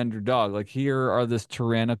vindicates the underdog. Like here are this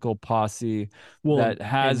tyrannical posse Well, that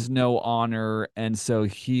has no honor, and so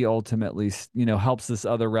he ultimately, helps this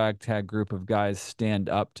other ragtag group of guys stand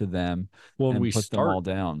up to them when and we put them start all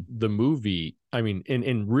down. the movie, I mean,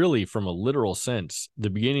 in really from a literal sense, the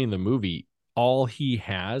beginning of the movie, all he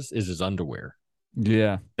has is his underwear.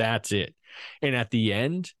 Yeah. That's it. And at the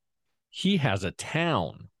end, he has a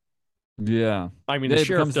town. Yeah. I mean, the Yeah, he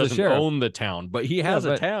sheriff becomes the doesn't sheriff. own the town, but he Yeah, has a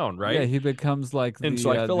but town, yeah, right? he becomes like And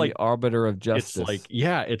so I feel the like arbiter of it's like, justice.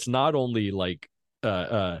 yeah, it's not only like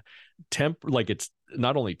like it's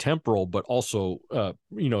not only temporal, but also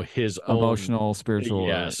his own, Emotional, spiritual, or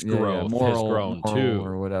yes, yeah, yeah, growth has moral, grown or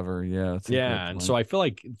too. whatever. Yeah, that's a great Yeah, and so point. I feel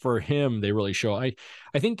like for him, they really show. I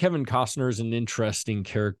think Kevin Costner is an interesting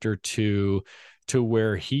character to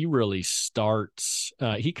where he really starts.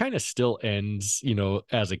 He kind of still ends,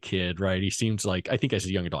 as a kid, right? He seems like I think as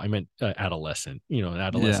a young adult. I meant adolescent. An Yeah.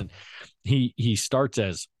 adolescent. He starts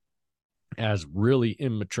as really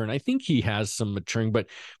immature, and I think he has some maturing. But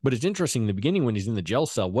it's interesting in the beginning when he's in the jail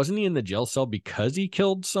cell. Wasn't he in the jail cell because he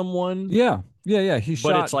killed someone? Yeah. Yeah, yeah.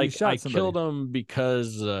 But it's He like I shot somebody. killed him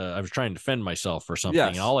because I was trying to defend myself or something,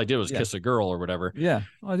 and Yes. all I did was Yeah. kiss a girl or whatever. Yeah.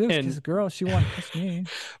 All I did was kiss And a girl. She wanted to kiss me.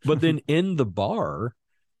 but then in the bar,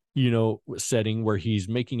 setting where he's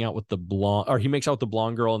making out with the blonde, or he makes out with the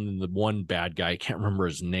blonde girl, and then the one bad guy, I can't remember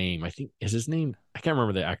his name. I think is his name. I can't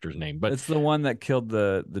remember the actor's name, but It's the one that killed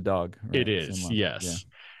the dog, it right? Same is, one. Yeah. yes.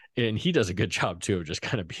 And he does a good job too of just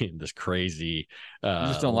kind of being this crazy, You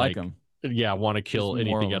just don't like like, him. yeah, want to He's kill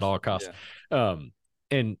anything at morals. all costs. Yeah. Um,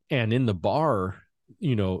 and in the bar,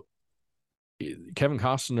 you know, Kevin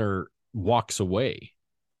Costner walks away.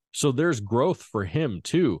 So there's growth for him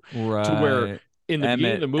too, to where Right. in the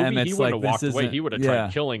beginning of the movie, he Emmett's wouldn't like, have this walked away. isn't, He would have tried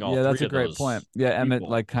yeah. killing all Yeah, three that's a of great point. those Yeah, Emmett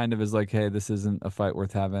people. like kind of is like, hey, this isn't a fight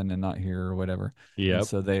worth having and not here or whatever. And Yep.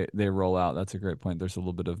 so they roll out. That's a great point. There's a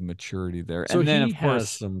little bit of maturity there. So And then he of has course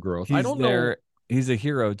some growth. I he's don't know. there. He's a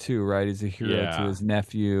hero too, right? He's a hero to Yeah. his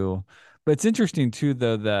nephew. But it's interesting too,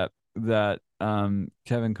 though, that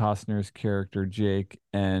Kevin Costner's character Jake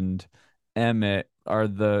and Emmett are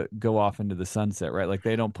the go off into the sunset, right? Like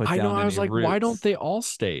they don't put I know. down I was any like, why don't roots. they all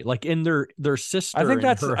stay? Like, in their sister and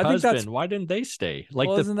her I think that's husband, why didn't they stay? Like,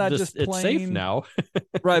 well, the isn't that this just it's safe plain now.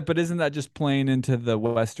 right? But isn't that just playing into the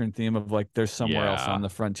Western theme of like there's somewhere else on Yeah. the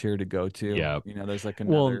frontier to go to? Yeah. You know, there's like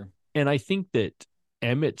Well, another. and I think that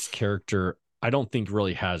Emmett's character, I don't think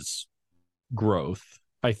really has growth.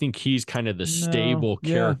 I think he's kind of the No, stable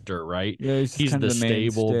yeah, character, right? yeah. He's just He's kind of the the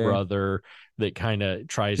stable mainstay. brother that kind of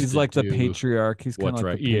tries He's to like the do patriarch. He's kind of what's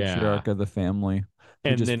like the right. Yeah. patriarch of the family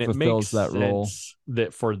who And just then it makes fulfills that role. sense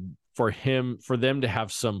that for them to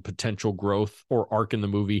have some potential growth or arc in the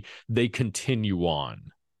movie, they continue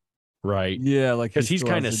on, right? Yeah, like he Because he's still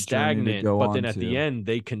kind has of a journey to stagnant, go but then on at the to. end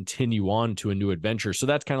they continue on to a new adventure. So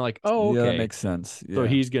that's kind of like, oh, Yeah, that okay. makes sense. So Yeah.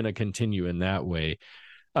 he's gonna continue in that way.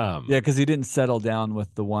 Yeah, Um, because he didn't settle down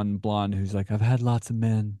with the one blonde who's like, I've had lots of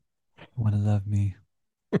men who want to love me.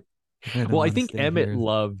 They don't well, I want to think stay Emmett here.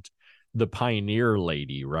 loved the pioneer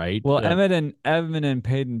lady, right? Well, Emmett and Evan and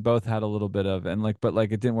Peyton both had a little bit of, and like, but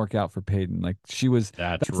like it didn't work out for Peyton. Like she was,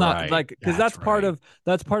 That's that's not right. like, because That's right.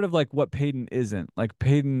 that's part of like what Peyton isn't. Like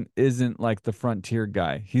Peyton isn't like the frontier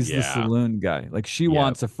guy. He's the Yeah. saloon guy. Like she Yeah.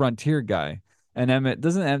 wants a frontier guy, and Emmett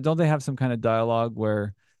doesn't. Don't they have some kind of dialogue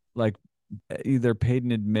where, like, either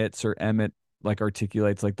Peyton admits or Emmett like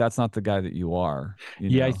articulates like that's not the guy that you are. You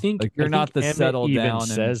Yeah, know, like I you're think not the Emmett settle even down and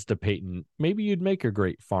says to Peyton, maybe you'd make a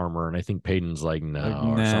great farmer. And I think Peyton's like, like, no,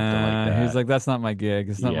 or something like nah. He's that. like, that's not my gig.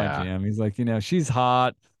 It's not my Yeah. jam. He's like, she's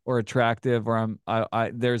hot or attractive, or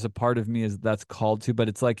there's a part of me is that's called to, but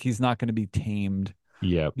it's like he's not going to be tamed,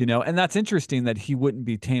 Yep. and that's interesting that he wouldn't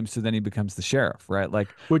be tamed. So then he becomes the sheriff, right?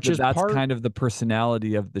 Like Which is that's part, kind of the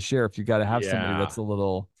personality of the sheriff. You got to have somebody yeah. that's a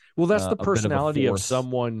little, Well, that's the a bit of a personality of force.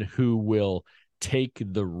 someone who will take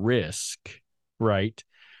the risk, right?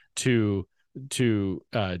 To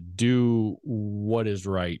do what is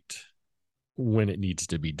right when it needs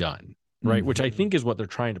to be done, right? Which I Mhm. think is what they're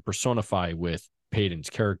trying to personify with Peyton's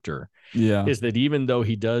character, Yeah. is that even though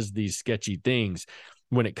he does these sketchy things,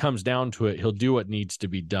 when it comes down to it, he'll do what needs to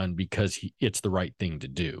be done because it's the right thing to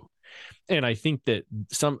do. And I think that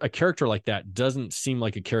a character like that doesn't seem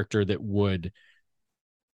like a character that would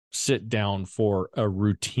sit down for a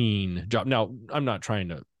routine job. Now, I'm not trying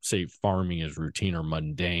to say farming is routine or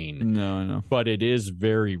mundane, No, no. but it is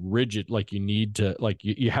very rigid. Like, you need to, like,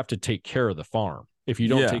 you have to take care of the farm. If you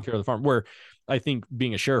don't Yeah. take care of the farm, where I think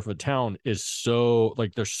being a sheriff of a town is so,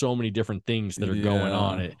 like, there's so many different things that are going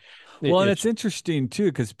on. Yeah. It, Well, and it's it's interesting too,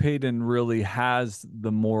 because Peyton really has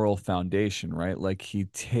the moral foundation, right? Like he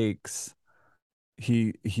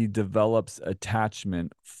develops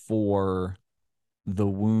attachment for the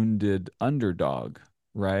wounded underdog,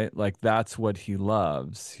 right? Like that's what he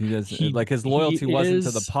loves. He doesn't like his he loyalty wasn't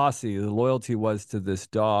to the is. posse. The loyalty was to this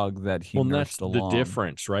dog that he Well, and that's nursed the along.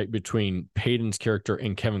 difference, right, between Peyton's character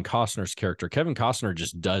and Kevin Costner's character. Kevin Costner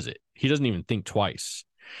just does it. He doesn't even think twice.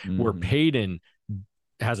 Where Hmm. Peyton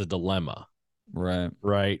has a dilemma, Right.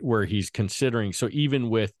 right? Where he's considering. So even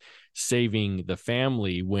with saving the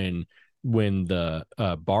family, when the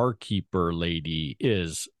barkeeper lady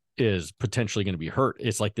is potentially going to be hurt,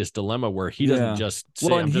 it's like this dilemma where he doesn't Yeah. just Well,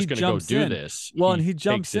 say, and I'm he just going to go jumps do in. this. Well, and He he takes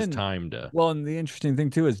jumps his in. time to. Well, and the interesting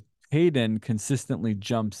thing too is Hayden consistently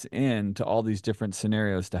jumps in to all these different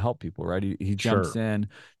scenarios to help people, right? He jumps Sure. in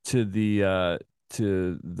to the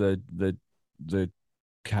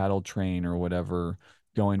cattle train or whatever,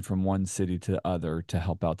 going from one city to the other to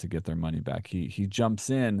help out to get their money back. He jumps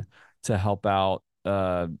in to help out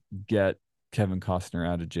get Kevin Costner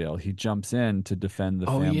out of jail. He jumps in to defend the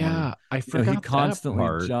Oh family. yeah, I He forgot that constantly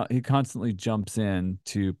part. he constantly jumps in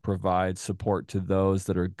to provide support to those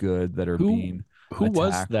that are good, that are Who being who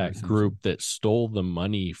was attacked or that group essentially. that stole the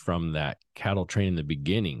money from that cattle train in the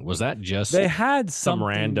beginning? Was that They just had some something.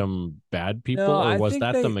 random bad people, No, or I was think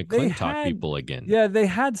that the they McClintock had, people again, yeah, they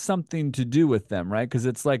had something to do with them, right? Because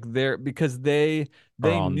it's like they're because or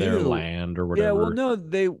they on their knew. land or Yeah, well, whatever? no,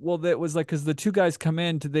 that was like because the two guys come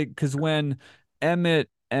in to they because when Emmett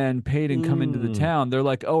and Peyton come into the Mm. town, they're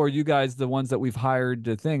like, "Oh, are you guys the ones that we've hired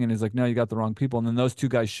to thing?" And he's like, "No, you got the wrong people." And then those two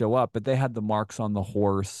guys show up, but they had the marks on the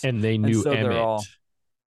horse, And they and knew so they're Emmett. all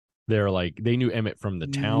They're like, they knew Emmett from the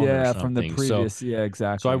town or yeah from the something. So previous, yeah, so I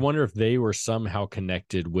exactly. wonder if they were somehow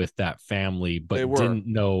connected with that family, They but were.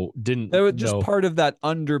 didn't They were just know. part of that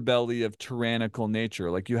underbelly of tyrannical nature.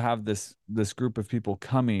 Like you have this group of people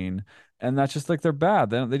coming, and that's just like they're bad.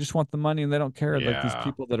 They just want the money and they don't care. Like these Yeah.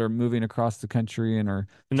 people that are moving across the country and are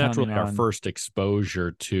And that's counting really our on. first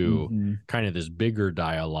exposure to Hmm. kind of this bigger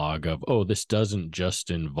dialogue of, oh, this doesn't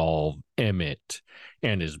just involve Emmett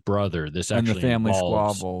and his brother. This And the actually family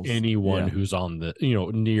involves squabbles. anyone Yeah, who's on the,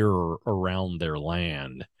 near or around their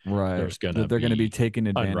land. right. There's going to That they're going to be be taken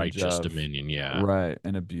advantage unrighteous of. dominion. Yeah. Right.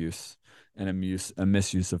 And abuse and a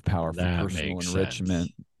misuse of power for That personal makes enrichment.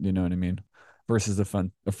 sense. You know what I mean? Versus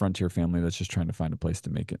a frontier family that's just trying to find a place to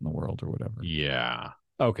make it in the world or whatever. Yeah.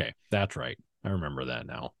 Okay. That's right. I remember that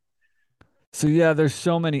now. So yeah, there's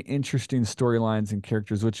so many interesting storylines and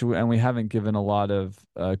characters, and we haven't given a lot of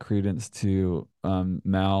credence to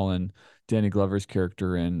Mal and Danny Glover's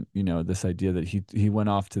character, and this idea that he went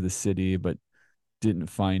off to the city but didn't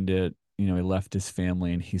find it. He left his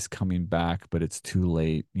family and he's coming back, but it's too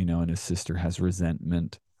late. And his sister has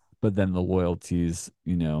resentment, but then the loyalties.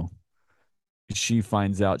 She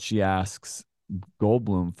finds out. She asks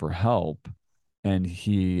Goldblum for help, and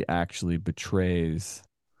he actually betrays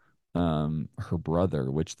her brother,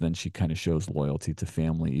 which then she kind of shows loyalty to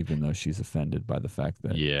family even though she's offended by the fact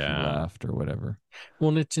that he Yeah. left or whatever. Well,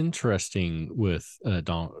 and it's interesting with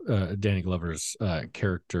Danny Glover's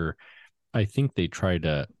character. I think they try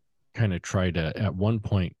to at one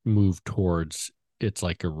point move towards it's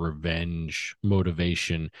like a revenge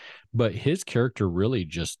motivation, but his character really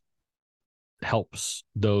just helps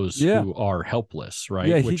those Yeah. who are helpless, Yeah,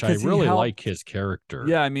 right? Which I because he really like helped. his character.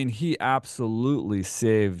 Yeah, I mean, he absolutely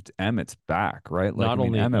saved Emmett's back, right? Like, I Not mean,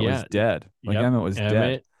 only, Emmett was yeah, dead. Like, yep, Emmett was dead.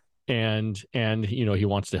 Emmett, and he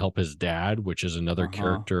wants to help his dad, which is another Uh-huh.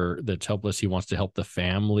 character that's helpless. He wants to help the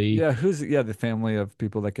family. Yeah, the family of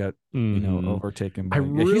people that get, Hmm. overtaken I by.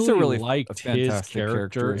 Yeah, he's a really really a liked his fantastic character,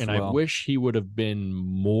 character as and I well. wish he would have been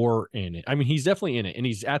more in it. I mean, he's definitely in it, and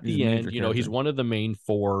he's at He's a the end. major He's character. one of the main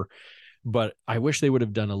four, but I wish they would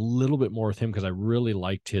have done a little bit more with him because I really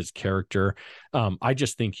liked his character. I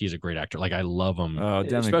just think he's a great actor. Like I love him, Oh,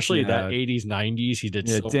 especially that yeah. 80s, 90s. He did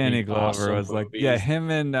Yeah, so many Danny Glover awesome was like, yeah,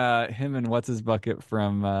 movies. him and what's his bucket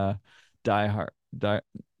from Die Hard.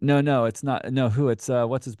 No, it's not. No, who? It's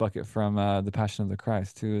what's his bucket from The Passion of the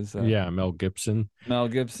Christ? Who is Yeah, Mel Gibson. Mel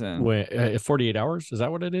Gibson? When 48 hours, is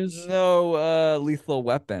that what it is? No, Lethal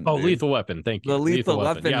Weapon, Oh, dude. Lethal Weapon. Thank The you. Lethal Lethal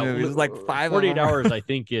Weapon. Weapon Yeah, movies. There's like five of 48 them. hours I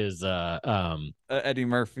think is Eddie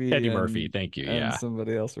Murphy Eddie Murphy. and Thank you. and Yeah.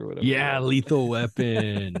 somebody else or whatever. Yeah, Yeah. Lethal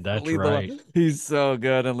Weapon. That's Lethal. right. He's so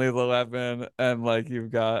good in Lethal Weapon, and like you've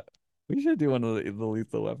got. We should do one of the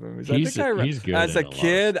Lethal Weapon movies. I think He's good as a in a lot of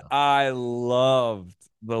kid, stuff. I loved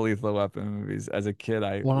the Lethal Weapon movies. As a kid,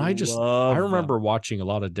 I Well, I loved them. remember watching a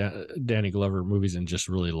lot of Danny Glover movies and just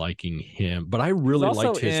really liking him. But I He's really also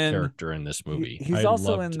liked his in. character in this movie. He's I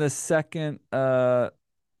also in loved. the second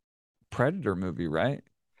Predator movie, right?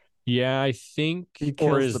 Yeah, I think. He Or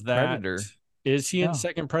kills the is that Predator. is he in No.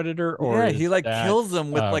 Second Predator or Yeah, he is like that kills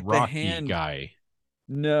him with like the Rocky hand. guy?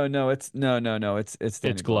 No, it's no, it's It's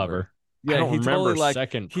Danny Glover. Glover. I Yeah, don't he totally remember like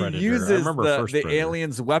Second he Predator. I uses remember the First the Predator.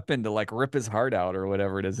 alien's weapon to like rip his heart out or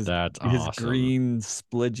whatever it is. That's His awesome. green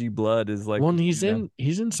splidgy blood is like, Well, and he's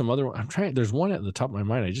in some other one. I'm trying. There's one at the top of my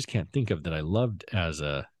mind I just can't think of that I loved as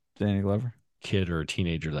a Danny Glover. kid or a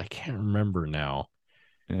teenager that I can't remember now.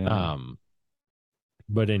 Yeah. Um,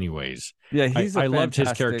 but anyways, Yeah, I, he's a I loved his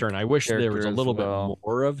character, fantastic and I wish there was character a as little bit well.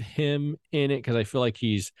 more of him in it because I feel like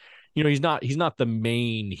he's not the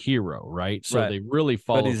main hero, right? So Right. they really But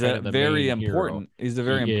follow kind of the main hero. he's a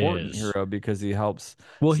very He important is. hero because he helps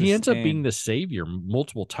Well, he ends up being sustain. the savior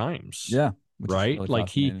multiple times, Yeah, which is right? really Like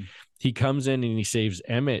he fascinating. he comes in and he saves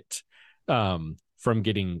Emmett from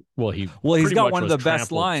getting he Well, he's pretty got much one of was the best trampled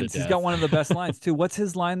to lines. He's got death. one of the best lines too. What's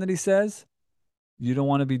his line that he says? You don't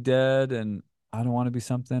want to be dead, and I don't want to be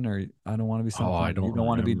something, or I don't want to be Oh, something, I and you don't don't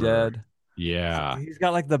want to be remember. dead. Yeah. He's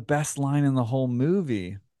got like the best line in the whole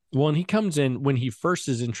movie. Well, and he comes in when he first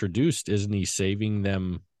is introduced, isn't he saving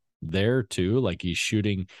them there too? Like he's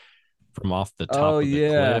shooting from off the Oh top of the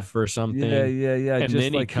yeah, cliff or something. yeah. And Just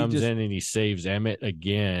then he like he comes just. in and he saves Emmett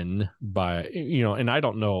again by, and I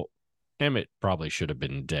don't know. Emmett probably should have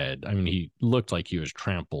been dead. I mean, he looked like he was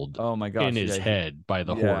trampled Oh my in gosh, his yeah, head by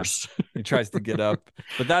the yeah. horse. He tries to get up,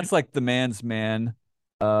 but that's like the man's man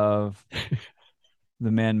of the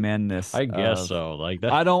manness I guess of. so. Like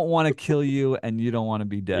that. I don't want to kill you, and you don't want to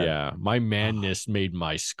be dead. Yeah, my manness made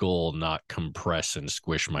my skull not compress and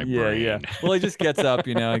squish my Yeah. brain. Well, he just gets up,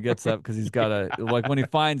 he gets up because he's got to like when he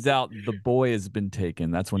finds out the boy has been taken,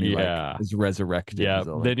 that's when he like Yeah. is resurrected. Yeah,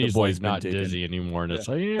 So, like, then the he's boy's like been not taken. dizzy anymore, and Yeah. it's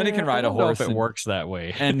like, Then he can ride I a don't know horse if it and works that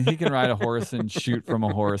way. and he can ride a horse and shoot from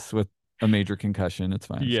a horse with a major concussion. It's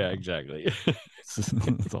fine. Yeah, So exactly.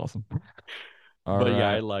 it's awesome. All But yeah,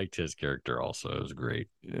 I right. liked his character also. It was great.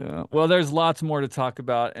 Yeah. Well, there's lots more to talk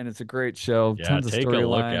about, and it's a great show. Yeah, Tons of take a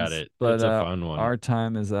look at storylines, it. but It's a fun one. our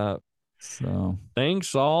time is up. So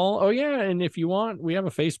Thanks all. Oh yeah, and if you want, we have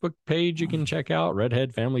a Facebook page you can check out,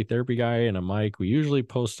 Redhead Family Therapy Guy and a mic. We usually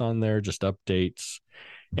post on there just updates,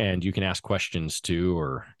 and you can ask questions too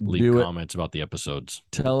or leave do it. comments about the episodes.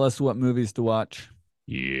 Tell us what movies to watch.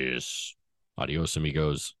 Yes. Adios,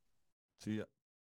 amigos. See ya.